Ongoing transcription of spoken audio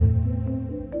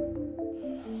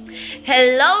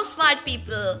Hello, smart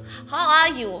people. How are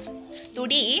you?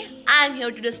 Today, I am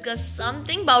here to discuss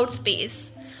something about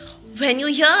space. When you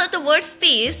hear the word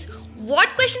space, what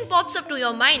question pops up to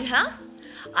your mind, huh?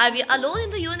 Are we alone in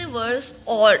the universe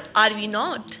or are we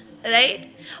not?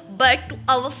 Right? But to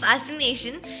our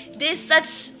fascination, there's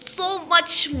so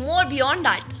much more beyond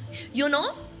that. You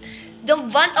know, the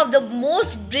one of the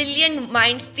most brilliant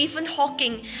minds, Stephen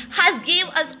Hawking, has gave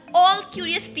us all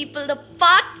curious people the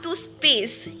path to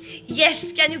space.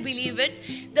 Yes, can you believe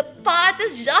it? The path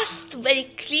is just very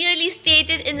clearly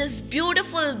stated in his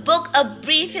beautiful book, A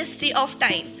Brief History of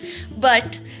Time.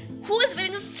 But who is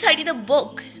willing to study the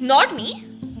book? Not me.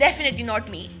 Definitely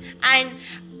not me. And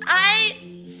I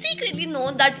secretly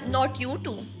know that not you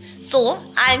too. So,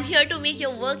 I am here to make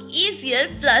your work easier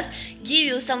plus give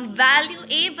you some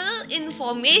valuable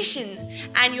information.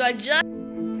 And you are just